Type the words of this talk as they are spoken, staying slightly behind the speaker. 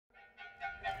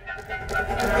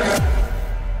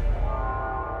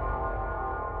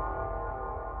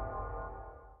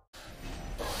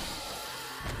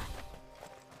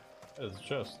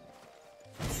chest.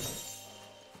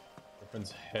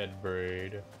 Griffin's head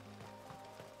braid.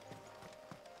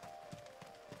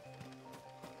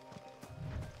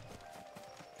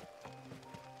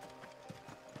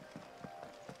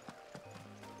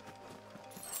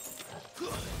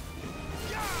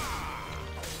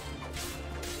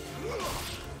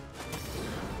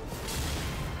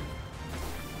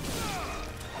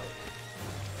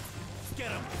 Get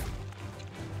him!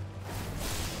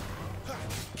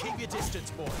 Keep your distance,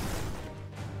 boy.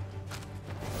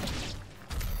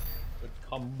 Good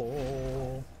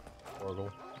combo. Portal.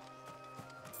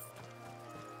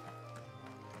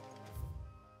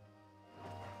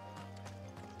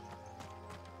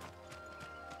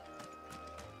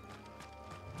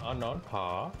 Unknown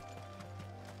path.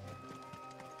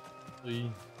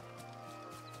 Three.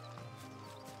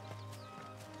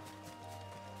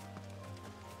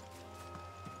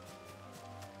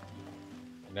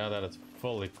 Now that it's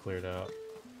fully cleared out,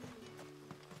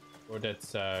 go that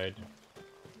side.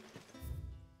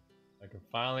 I can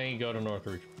finally go to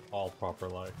Northreach all proper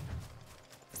life.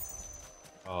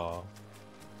 Oh.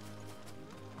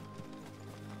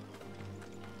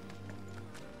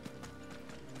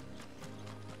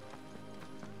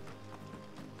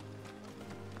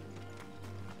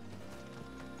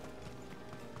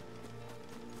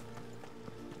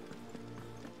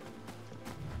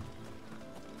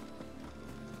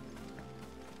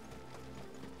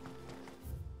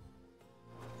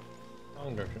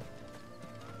 Wrong direction.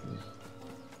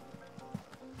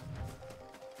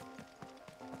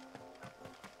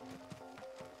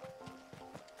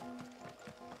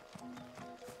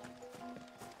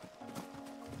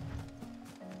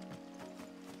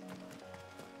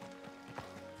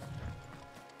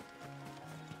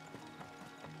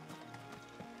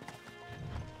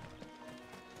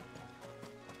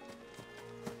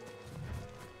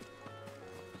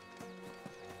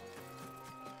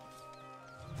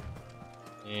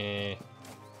 Eh.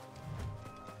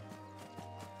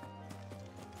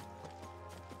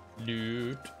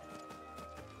 Loot.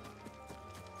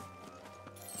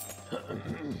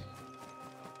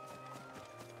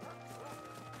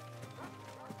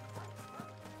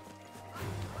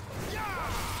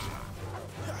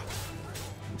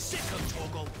 Sick of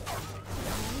Toggle.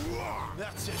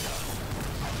 That's it.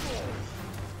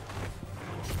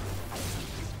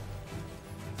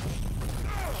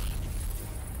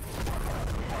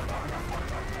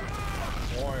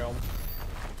 Oil.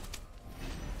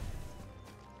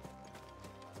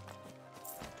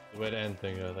 The way to end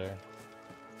things out there.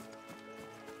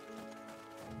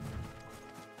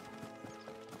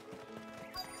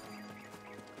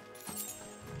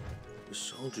 The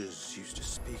soldiers used to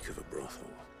speak of a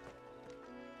brothel,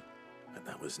 but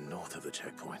that was north of the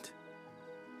checkpoint.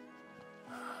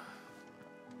 I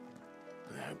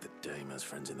hope that Dame has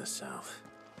friends in the south.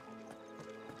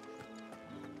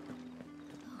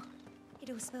 It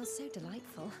all smells so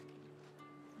delightful.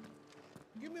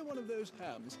 Give me one of those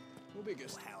hams, your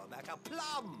biggest. Well, how about a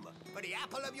plum for the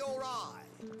apple of your eye?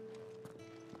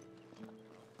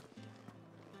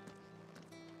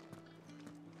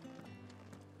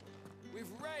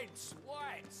 With reds,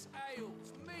 whites,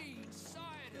 ales, meads,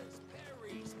 ciders,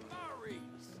 berries,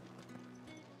 murrays.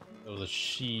 It was a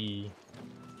she.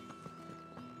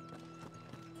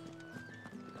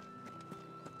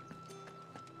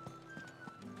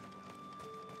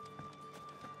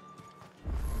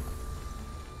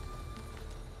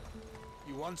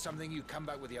 You want something, you come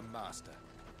back with your master.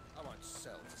 I won't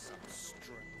sell to some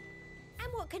string.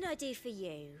 And what can I do for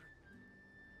you?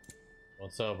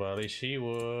 What's up, buddy? She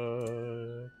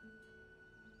would.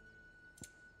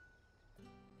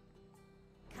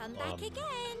 Come back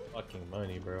again. Fucking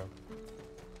money, bro.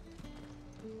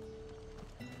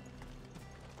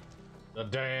 The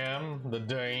dame.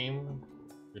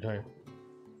 Good time.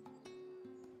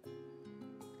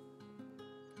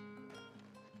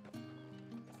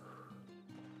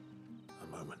 A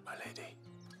moment, my lady.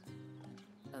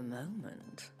 A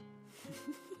moment?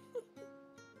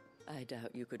 I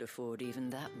doubt you could afford even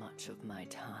that much of my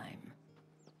time.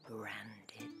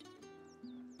 Branded.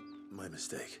 My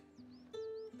mistake.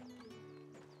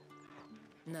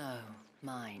 No,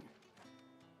 mine.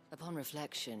 Upon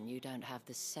reflection, you don't have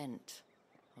the scent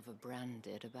of a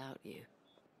branded about you.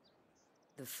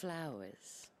 The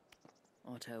flowers.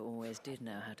 Otto always did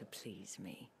know how to please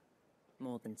me.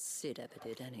 More than Sid ever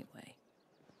did anyway.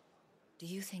 Do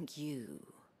you think you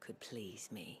could please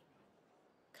me,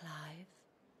 Clive?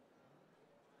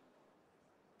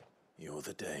 You're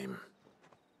the Dame.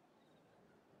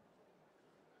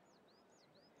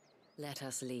 Let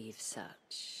us leave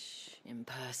such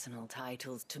impersonal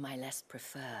titles to my less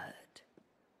preferred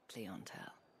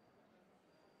clientele.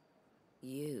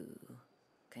 You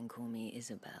can call me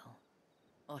Isabel.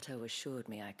 Otto assured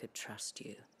me I could trust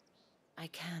you. I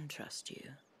can trust you,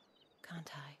 can't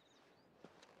I?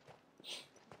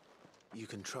 You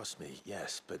can trust me,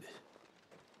 yes, but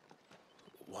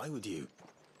why would you?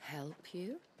 Help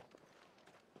you?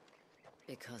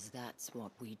 Because that's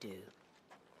what we do.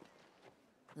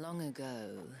 Long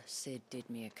ago, Sid did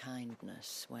me a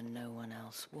kindness when no one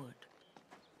else would.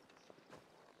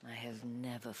 I have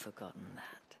never forgotten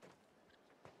that.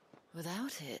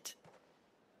 Without it,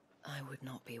 I would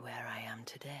not be where I am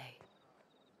today.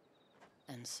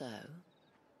 And so,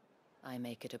 I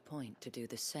make it a point to do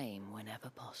the same whenever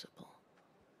possible.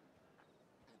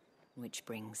 Which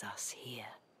brings us here.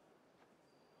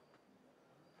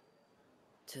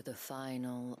 To the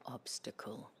final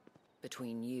obstacle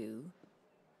between you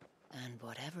and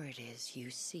whatever it is you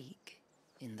seek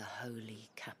in the holy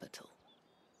capital.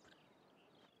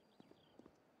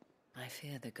 I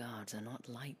fear the guards are not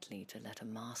likely to let a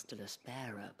masterless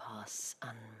bearer pass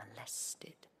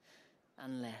unmolested.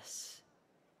 Unless...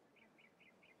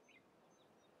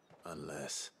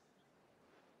 Unless...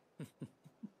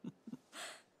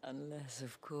 Unless,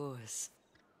 of course,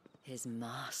 his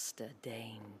master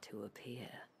deigned to appear.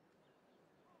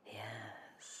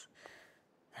 Yes,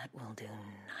 that will do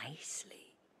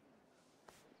nicely.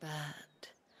 But...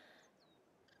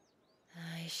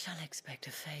 I shall expect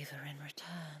a favor in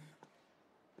return.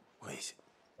 Wait,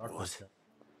 Darkness.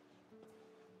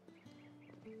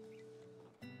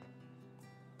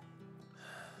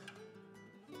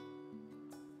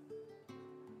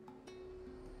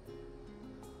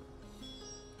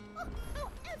 what?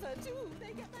 However do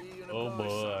they get that? Oh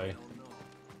boy.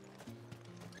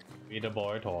 Be the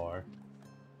boy toy.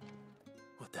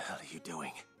 What the hell are you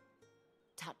doing?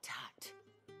 Tut tut.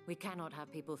 We cannot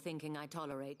have people thinking I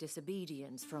tolerate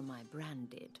disobedience from my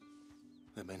branded.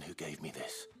 The men who gave me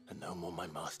this are no more my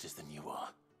masters than you are.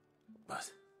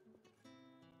 But...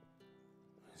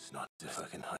 it's not as if I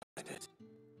can hide it.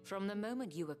 From the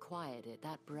moment you acquired it,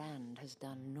 that brand has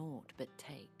done naught but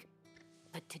take.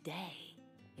 But today,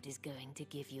 it is going to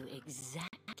give you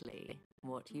exactly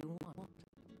what you want.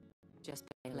 Just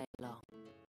play along.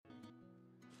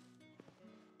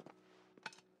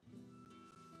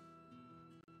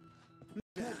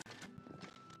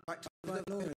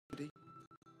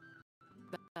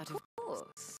 But of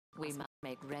course, we must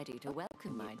make ready to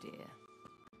welcome, my dear.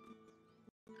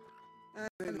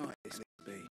 Who might this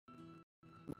be?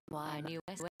 Why, a new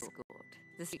escort.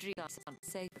 The streets aren't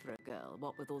safe for a girl,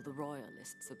 what with all the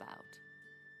royalists about.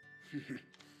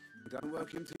 Don't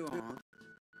work him too hard.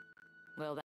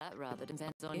 Well, that rather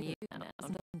depends on you now,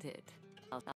 doesn't it?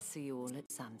 I'll see you all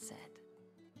at sunset.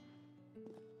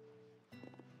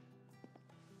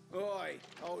 Oi,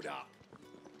 hold up.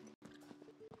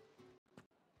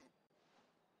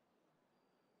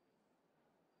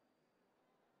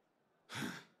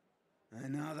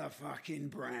 Another fucking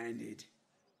branded.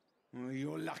 Well,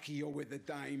 you're lucky you're with the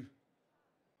dame.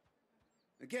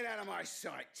 Now get out of my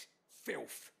sight,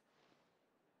 filth.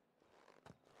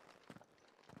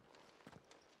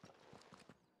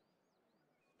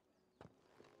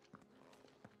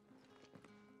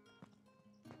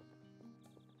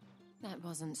 That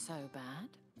wasn't so bad.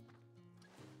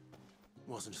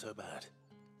 Wasn't so bad.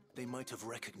 They might have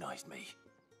recognized me.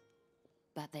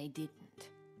 But they didn't.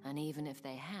 And even if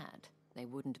they had, they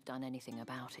wouldn't have done anything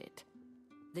about it.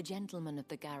 The gentlemen of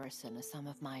the garrison are some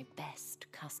of my best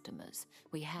customers.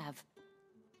 We have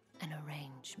an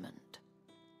arrangement,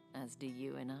 as do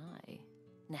you and I.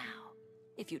 Now,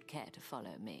 if you'd care to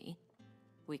follow me,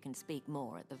 we can speak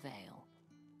more at the Vale.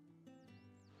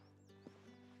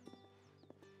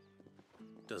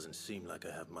 Doesn't seem like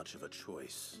I have much of a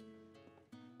choice.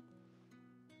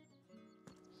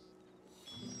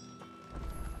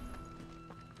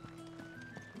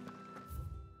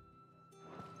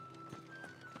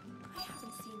 I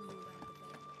haven't seen you around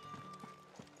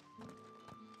the Vale.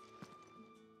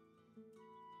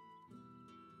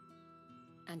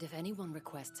 And if anyone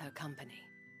requests her company,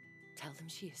 tell them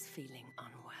she is feeling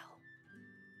unwell.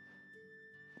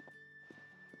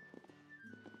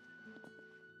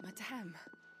 Madame,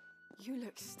 you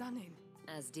look stunning.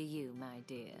 As do you, my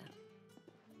dear.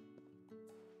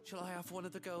 Shall I have one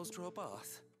of the girls draw a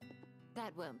bath?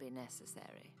 That won't be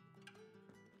necessary.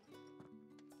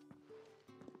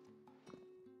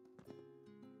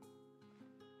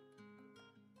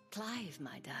 Clive,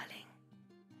 my darling,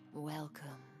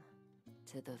 welcome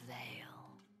to the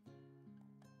Vale.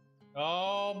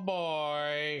 Oh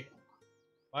boy.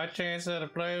 My chance to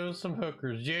play with some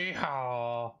hookers.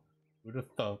 Yeehaw. Who the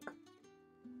fuck?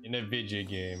 In a video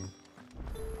game.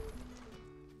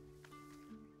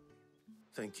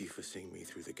 Thank you for seeing me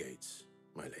through the gates,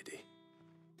 my lady.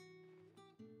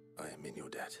 I am in your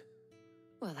debt.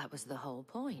 Well, that was the whole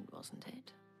point, wasn't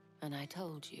it? And I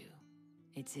told you,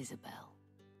 it's Isabel.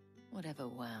 Whatever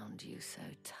wound you so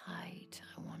tight,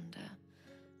 I wonder.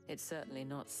 It's certainly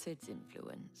not Sid's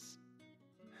influence.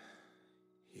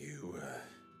 You,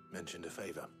 mentioned a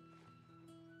favor.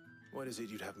 What is it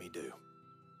you'd have me do?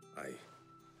 I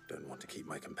don't want to keep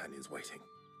my companions waiting.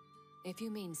 If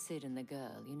you mean Sid and the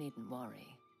girl, you needn't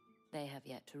worry. They have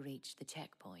yet to reach the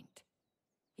checkpoint.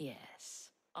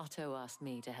 Yes, Otto asked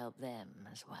me to help them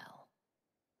as well.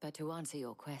 But to answer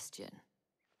your question,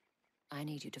 I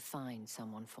need you to find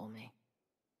someone for me.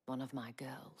 One of my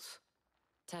girls.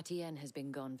 Tatienne has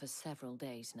been gone for several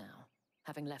days now,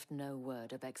 having left no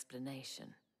word of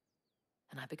explanation.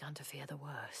 And I've begun to fear the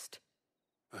worst.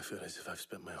 I feel as if I've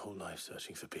spent my whole life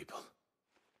searching for people.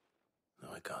 No,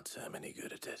 I can't say I'm any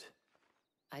good at it.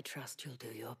 I trust you'll do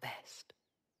your best.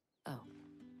 Oh,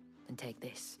 and take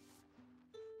this.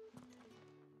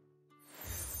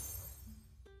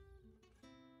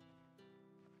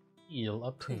 Heal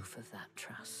up. Proof of that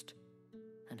trust.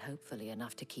 And hopefully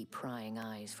enough to keep prying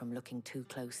eyes from looking too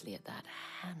closely at that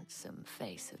handsome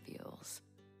face of yours.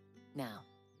 Now,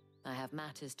 I have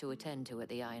matters to attend to at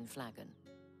the Iron Flagon.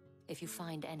 If you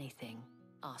find anything,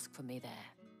 ask for me there.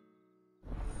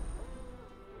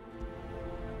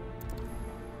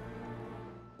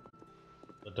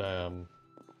 The damn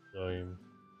game.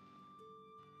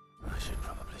 I should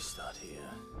probably start here.